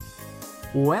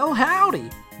Well, howdy!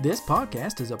 This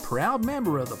podcast is a proud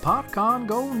member of the PodCon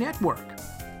Go network.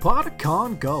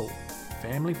 PodCon Go,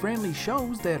 family-friendly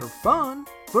shows that are fun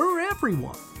for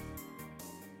everyone.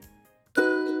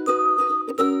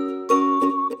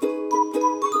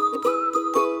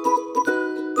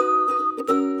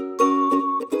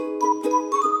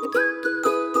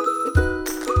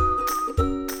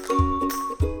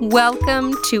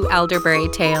 Welcome to Elderberry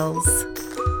Tales.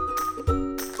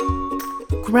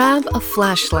 Grab a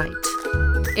flashlight.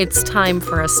 It's time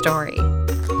for a story.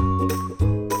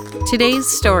 Today's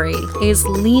story is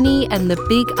Leanie and the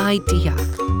Big Idea,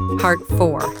 Part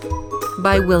 4,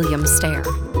 by William Stair.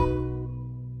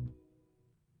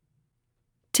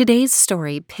 Today's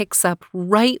story picks up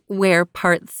right where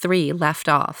Part 3 left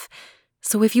off,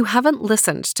 so if you haven't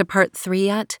listened to Part 3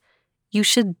 yet, you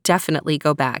should definitely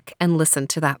go back and listen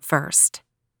to that first.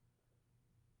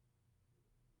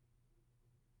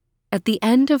 At the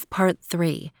end of Part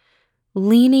 3,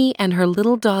 Leanie and her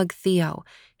little dog Theo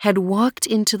had walked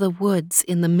into the woods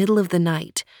in the middle of the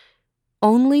night,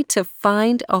 only to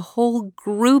find a whole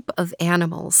group of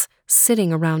animals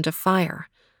sitting around a fire.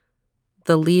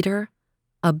 The leader,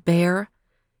 a bear,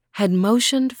 had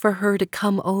motioned for her to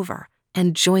come over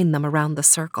and join them around the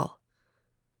circle.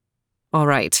 All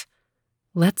right.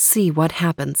 Let's see what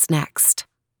happens next.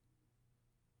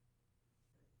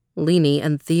 Leanie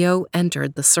and Theo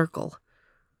entered the circle.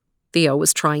 Theo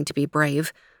was trying to be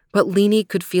brave, but Leanie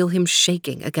could feel him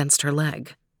shaking against her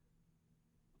leg.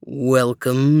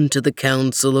 Welcome to the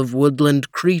Council of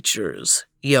Woodland Creatures,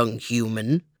 young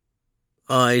human.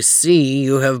 I see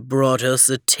you have brought us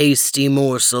a tasty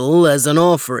morsel as an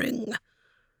offering.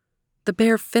 The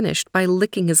bear finished by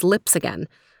licking his lips again,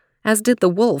 as did the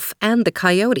wolf and the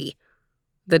coyote.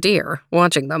 The deer,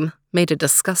 watching them, made a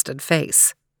disgusted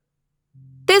face.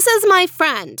 "This is my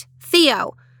friend,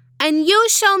 Theo, and you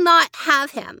shall not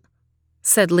have him,"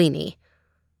 said Leanie.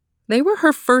 They were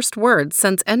her first words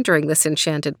since entering this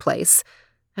enchanted place,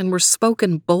 and were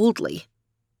spoken boldly.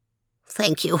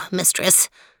 "Thank you, mistress,"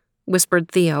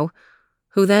 whispered Theo,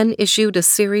 who then issued a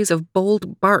series of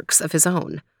bold barks of his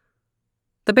own.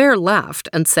 The bear laughed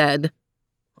and said,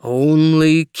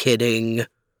 "Only kidding,"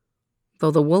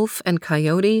 though the wolf and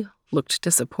coyote looked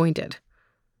disappointed.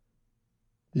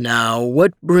 Now,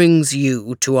 what brings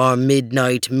you to our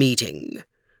midnight meeting?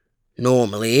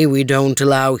 Normally, we don't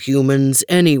allow humans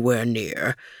anywhere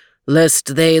near,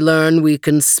 lest they learn we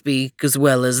can speak as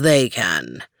well as they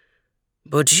can.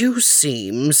 But you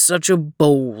seem such a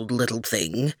bold little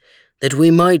thing that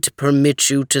we might permit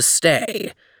you to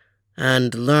stay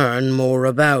and learn more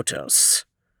about us.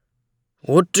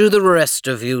 What do the rest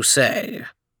of you say?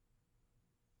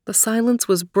 The silence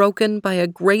was broken by a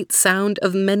great sound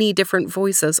of many different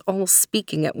voices all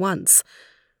speaking at once.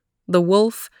 The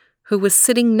wolf, who was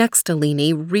sitting next to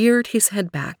Leanie, reared his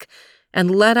head back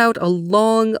and let out a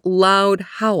long, loud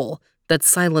howl that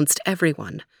silenced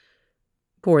everyone.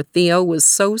 Poor Theo was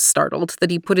so startled that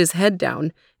he put his head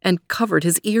down and covered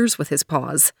his ears with his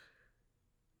paws.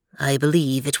 "I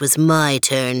believe it was my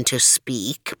turn to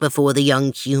speak before the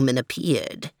young human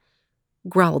appeared,"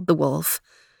 growled the wolf.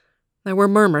 There were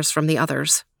murmurs from the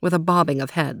others, with a bobbing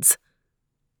of heads.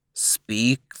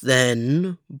 "Speak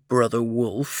then, Brother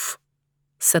Wolf,"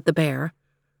 said the bear.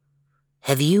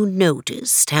 "Have you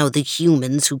noticed how the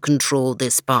humans who control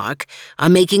this park are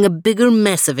making a bigger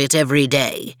mess of it every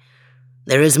day?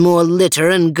 There is more litter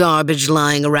and garbage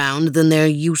lying around than there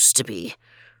used to be.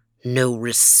 No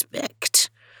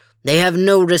respect. They have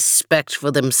no respect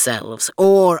for themselves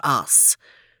or us.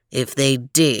 If they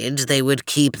did, they would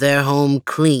keep their home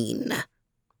clean."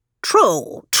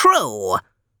 "True, true,"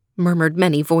 murmured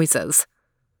many voices.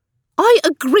 "I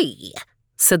agree,"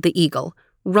 said the eagle,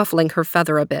 ruffling her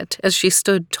feather a bit as she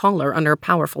stood taller on her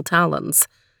powerful talons.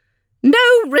 "No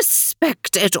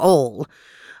respect at all.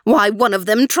 Why, one of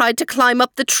them tried to climb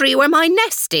up the tree where my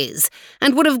nest is,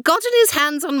 and would have gotten his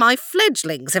hands on my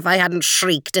fledglings if I hadn't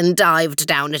shrieked and dived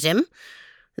down at him.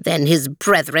 Then his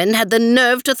brethren had the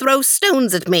nerve to throw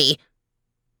stones at me.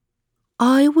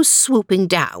 I was swooping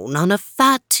down on a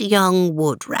fat young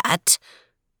wood rat,"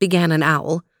 began an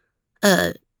owl.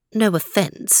 No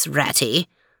offense, Ratty,"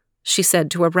 she said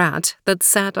to a rat that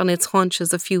sat on its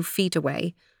haunches a few feet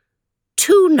away.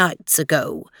 "2 nights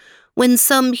ago, when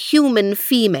some human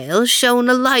female shone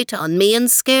a light on me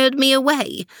and scared me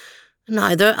away.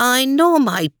 Neither I nor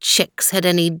my chicks had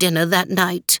any dinner that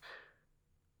night."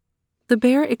 The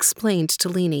bear explained to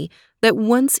Leanie that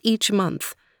once each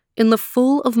month, in the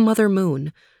full of Mother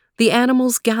Moon, the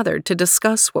animals gathered to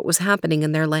discuss what was happening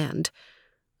in their land,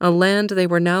 a land they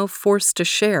were now forced to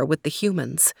share with the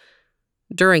humans.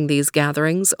 During these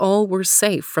gatherings, all were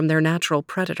safe from their natural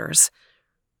predators.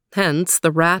 Hence,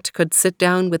 the rat could sit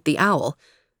down with the owl,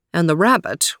 and the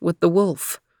rabbit with the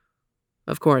wolf.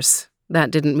 Of course,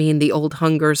 that didn't mean the old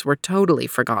hungers were totally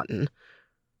forgotten.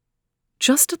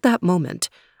 Just at that moment,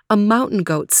 a mountain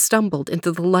goat stumbled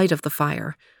into the light of the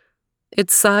fire.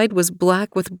 Its side was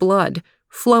black with blood,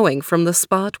 flowing from the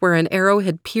spot where an arrow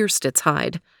had pierced its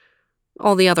hide.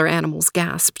 All the other animals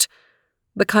gasped.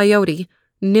 The coyote,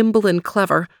 nimble and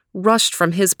clever, rushed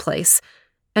from his place,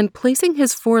 and placing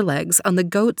his forelegs on the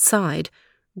goat's side,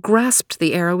 grasped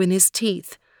the arrow in his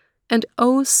teeth, and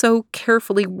oh so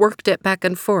carefully worked it back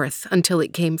and forth until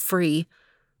it came free.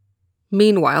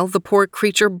 Meanwhile, the poor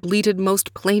creature bleated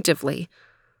most plaintively.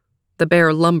 The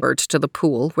bear lumbered to the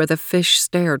pool where the fish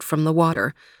stared from the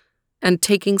water, and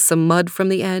taking some mud from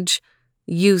the edge,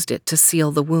 used it to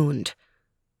seal the wound.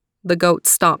 The goat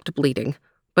stopped bleeding,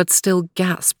 but still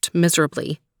gasped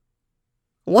miserably.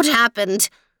 "What happened?"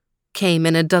 came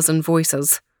in a dozen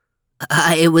voices.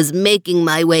 "I was making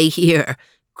my way here,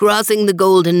 crossing the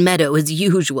Golden Meadow as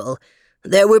usual.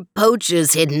 There were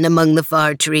poachers hidden among the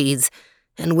far trees,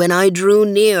 and when I drew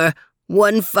near,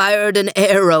 one fired an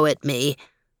arrow at me.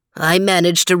 I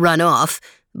managed to run off,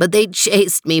 but they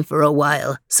chased me for a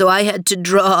while, so I had to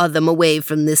draw them away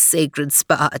from this sacred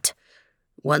spot.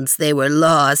 Once they were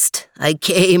lost, I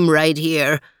came right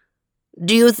here.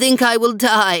 Do you think I will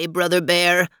die, Brother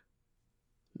Bear?"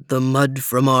 "The mud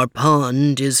from our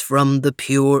pond is from the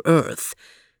pure earth,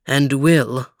 and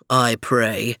will, I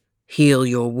pray, heal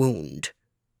your wound."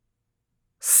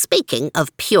 "Speaking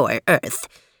of pure earth,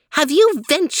 have you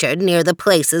ventured near the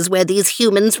places where these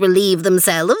humans relieve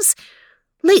themselves?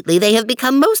 Lately they have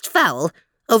become most foul,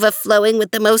 overflowing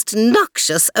with the most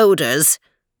noxious odors,"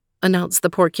 announced the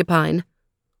porcupine.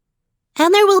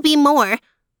 "And there will be more,"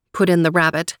 put in the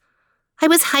rabbit. "I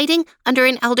was hiding under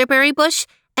an elderberry bush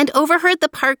and overheard the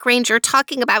park ranger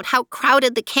talking about how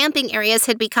crowded the camping areas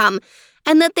had become,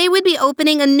 and that they would be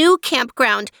opening a new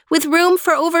campground with room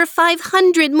for over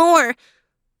 500 more.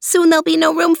 Soon there'll be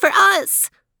no room for us."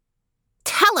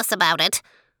 "Tell us about it,"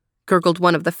 gurgled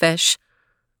one of the fish.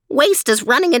 "Waste is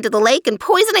running into the lake and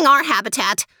poisoning our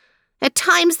habitat. At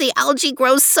times the algae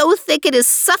grows so thick it is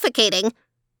suffocating."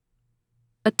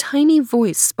 A tiny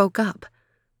voice spoke up.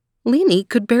 Leanie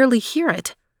could barely hear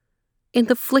it. In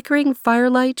the flickering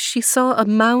firelight, she saw a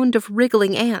mound of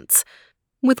wriggling ants,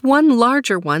 with one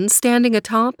larger one standing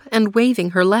atop and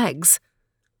waving her legs.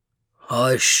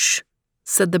 "Hush,"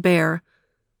 said the bear.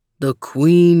 "The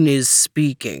queen is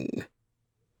speaking."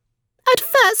 "At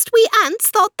first we ants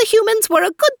thought the humans were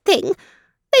a good thing.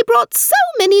 They brought so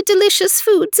many delicious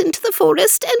foods into the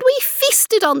forest and we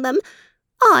feasted on them.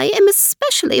 I am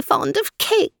especially fond of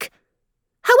cake.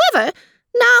 However,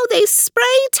 now they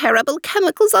spray terrible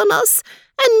chemicals on us,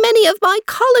 and many of my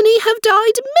colony have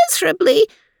died miserably.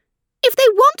 If they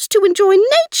want to enjoy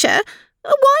nature,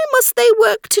 why must they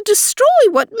work to destroy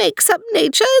what makes up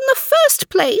nature in the first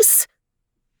place?"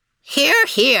 "Hear,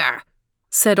 hear,"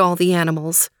 said all the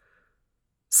animals.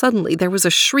 Suddenly there was a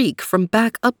shriek from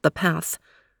back up the path.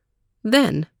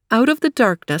 Then, out of the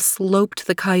darkness loped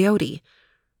the coyote.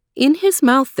 In his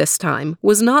mouth this time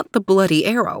was not the bloody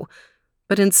arrow,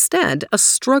 but instead a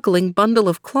struggling bundle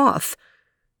of cloth.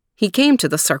 He came to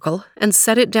the circle and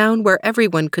set it down where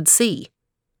everyone could see.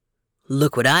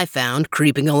 "Look what I found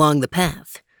creeping along the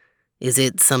path. Is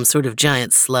it some sort of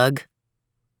giant slug?"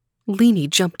 Leanie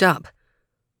jumped up.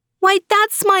 "Why,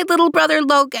 that's my little brother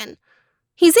Logan.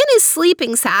 He's in his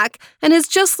sleeping sack and has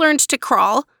just learned to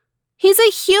crawl. He's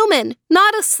a human,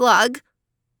 not a slug."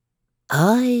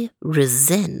 "I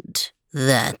resent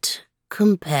that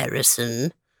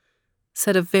comparison,"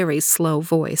 said a very slow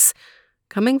voice,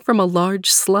 coming from a large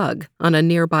slug on a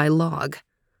nearby log.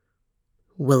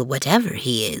 "Well, whatever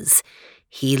he is,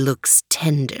 he looks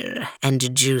tender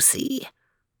and juicy,"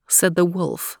 said the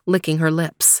wolf, licking her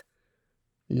lips.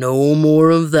 "No more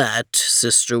of that,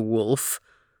 Sister Wolf.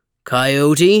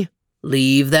 Coyote,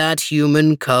 leave that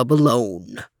human cub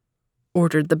alone,"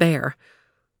 ordered the bear.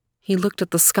 He looked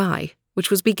at the sky, which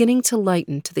was beginning to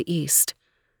lighten to the east.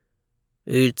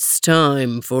 "It's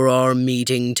time for our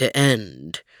meeting to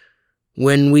end.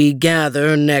 When we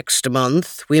gather next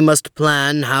month, we must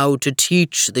plan how to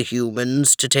teach the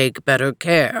humans to take better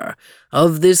care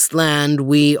of this land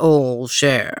we all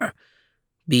share.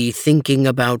 Be thinking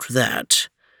about that.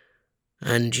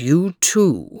 And you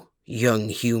too, young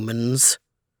humans."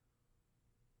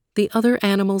 The other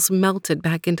animals melted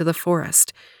back into the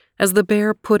forest as the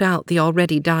bear put out the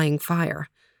already dying fire.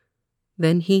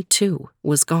 Then he too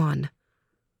was gone.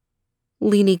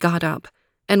 Leanie got up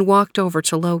and walked over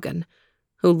to Logan,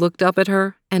 who looked up at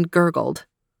her and gurgled.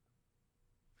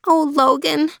 Oh,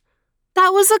 Logan, that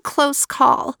was a close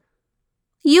call.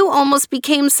 You almost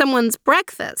became someone's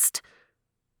breakfast.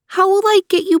 How will I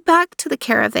get you back to the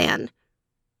caravan?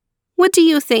 What do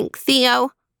you think,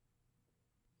 Theo?"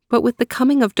 But with the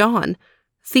coming of dawn,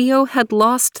 Theo had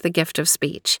lost the gift of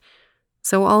speech,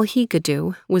 so all he could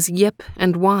do was yip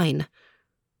and whine.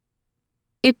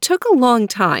 It took a long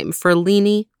time for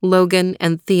Leanie, Logan,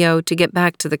 and Theo to get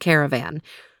back to the caravan,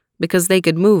 because they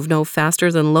could move no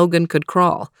faster than Logan could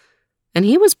crawl, and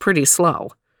he was pretty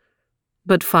slow.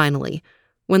 But finally,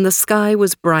 when the sky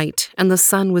was bright and the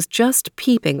sun was just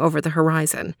peeping over the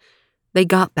horizon, they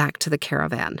got back to the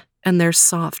caravan and their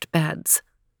soft beds.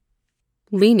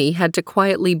 Leanie had to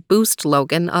quietly boost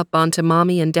Logan up onto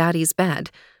Mommy and Daddy's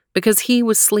bed because he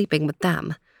was sleeping with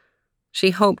them.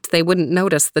 She hoped they wouldn't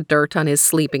notice the dirt on his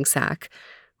sleeping sack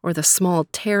or the small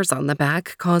tears on the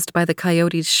back caused by the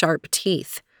coyote's sharp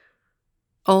teeth.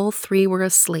 All three were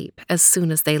asleep as soon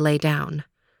as they lay down.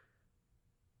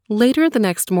 Later the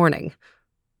next morning,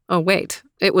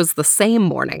 it was the same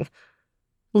morning,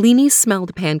 Leanie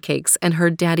smelled pancakes and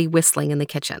heard Daddy whistling in the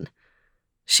kitchen.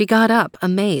 She got up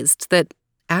amazed that,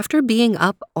 after being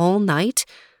up all night,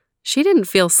 she didn't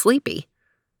feel sleepy.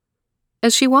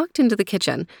 As she walked into the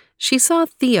kitchen, she saw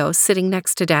Theo sitting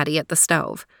next to Daddy at the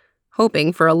stove,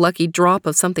 hoping for a lucky drop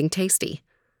of something tasty.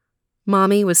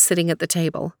 Mommy was sitting at the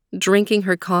table, drinking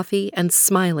her coffee and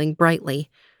smiling brightly.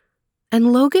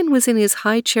 And Logan was in his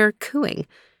high chair cooing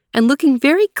and looking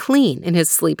very clean in his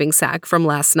sleeping sack from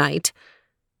last night.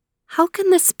 "How can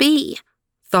this be?"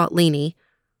 thought Leanie.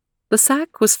 The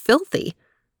sack was filthy.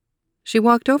 She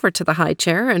walked over to the high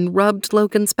chair and rubbed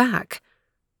Logan's back.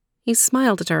 He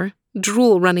smiled at her,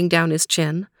 drool running down his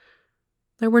chin.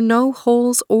 There were no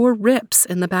holes or rips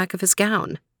in the back of his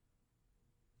gown.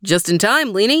 "Just in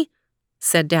time, Leanie,"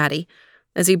 said Daddy,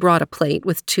 as he brought a plate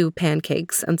with 2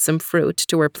 pancakes and some fruit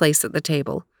to her place at the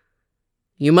table.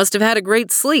 "You must have had a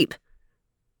great sleep."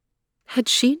 Had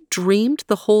she dreamed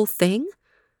the whole thing?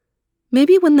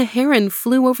 Maybe when the heron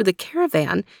flew over the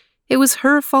caravan, it was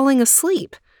her falling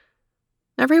asleep.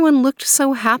 Everyone looked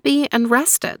so happy and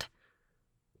rested.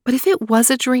 But if it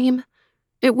was a dream,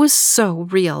 it was so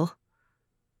real.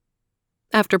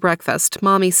 After breakfast,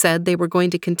 Mommy said they were going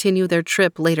to continue their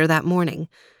trip later that morning,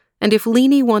 and if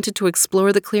Leanie wanted to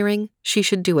explore the clearing, she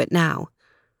should do it now.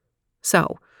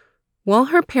 So, while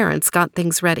her parents got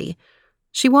things ready,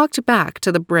 she walked back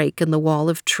to the break in the wall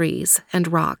of trees and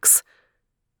rocks.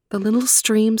 The little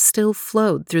stream still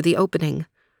flowed through the opening.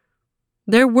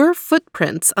 There were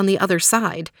footprints on the other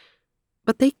side,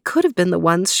 but they could have been the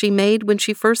ones she made when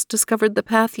she first discovered the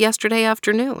path yesterday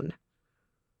afternoon.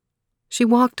 She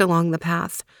walked along the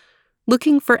path,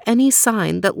 looking for any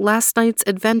sign that last night's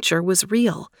adventure was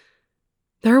real.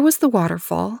 There was the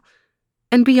waterfall,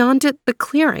 and beyond it, the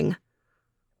clearing.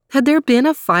 Had there been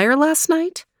a fire last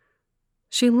night?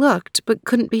 She looked, but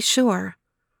couldn't be sure.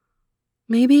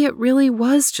 Maybe it really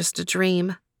was just a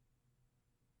dream.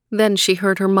 Then she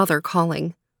heard her mother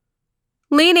calling.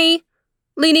 "Leanie!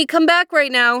 Leanie, come back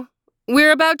right now.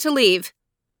 We're about to leave."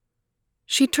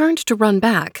 She turned to run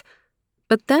back,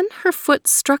 but then her foot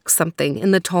struck something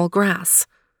in the tall grass.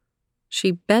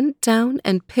 She bent down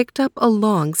and picked up a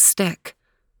long stick.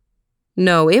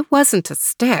 No, it wasn't a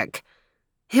stick.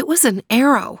 It was an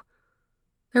arrow.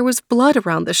 There was blood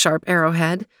around the sharp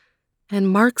arrowhead, and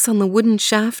marks on the wooden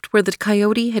shaft where the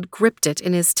coyote had gripped it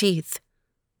in his teeth.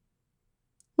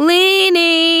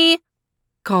 "Leanie!"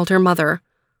 called her mother.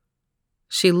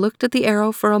 She looked at the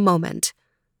arrow for a moment,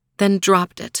 then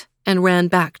dropped it and ran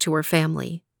back to her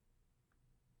family.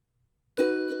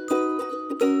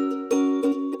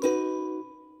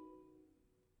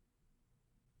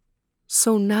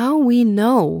 So now we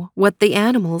know what the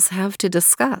animals have to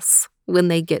discuss when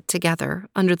they get together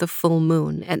under the full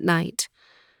moon at night.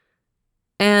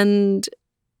 And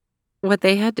what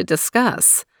they had to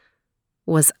discuss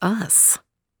was us.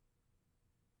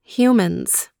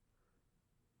 Humans.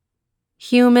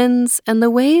 Humans and the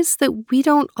ways that we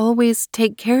don't always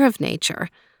take care of nature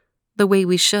the way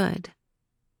we should.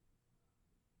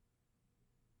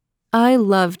 I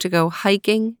love to go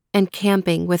hiking and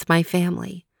camping with my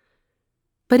family.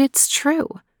 But it's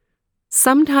true.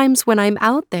 Sometimes when I'm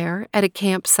out there at a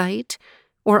campsite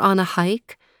or on a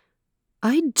hike,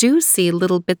 I do see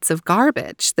little bits of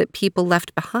garbage that people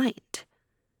left behind.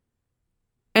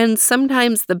 And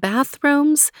sometimes the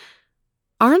bathrooms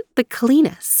aren't the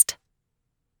cleanest.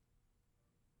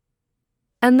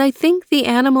 And I think the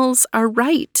animals are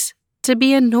right to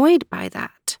be annoyed by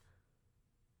that.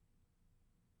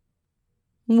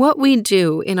 What we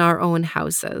do in our own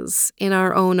houses, in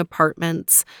our own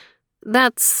apartments,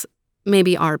 that's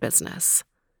maybe our business.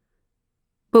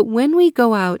 But when we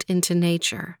go out into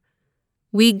nature,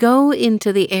 we go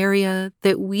into the area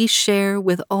that we share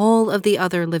with all of the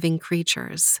other living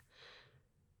creatures.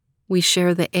 We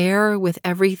share the air with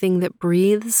everything that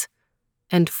breathes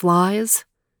and flies.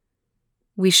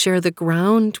 We share the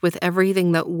ground with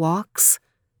everything that walks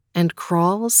and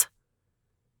crawls.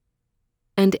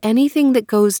 And anything that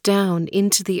goes down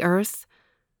into the earth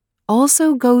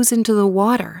also goes into the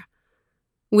water,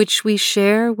 which we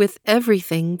share with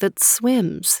everything that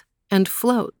swims and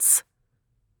floats.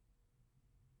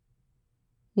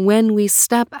 When we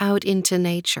step out into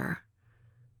nature,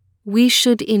 we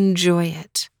should enjoy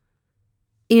it,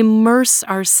 immerse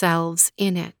ourselves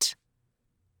in it.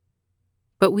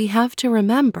 But we have to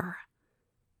remember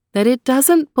that it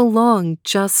doesn't belong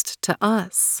just to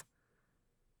us,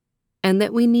 and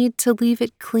that we need to leave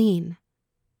it clean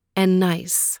and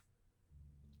nice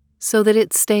so that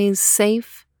it stays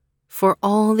safe for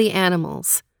all the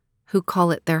animals who call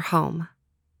it their home.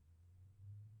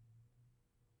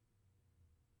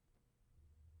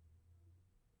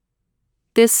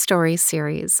 This story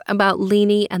series about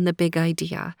Leanie and the Big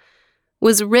Idea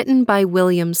was written by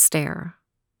William Stair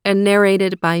and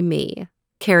narrated by me,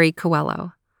 Carrie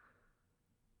Coelho.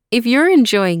 If you're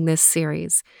enjoying this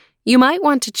series, you might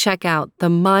want to check out the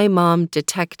My Mom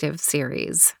Detective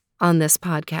series on this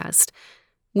podcast,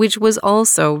 which was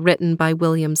also written by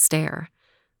William Stair,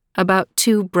 about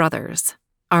two brothers,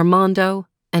 Armando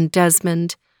and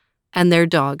Desmond, and their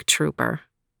dog Trooper.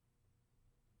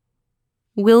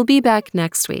 We'll be back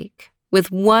next week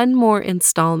with one more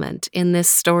installment in this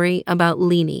story about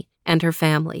Leanie and her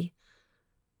family.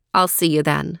 I'll see you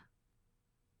then.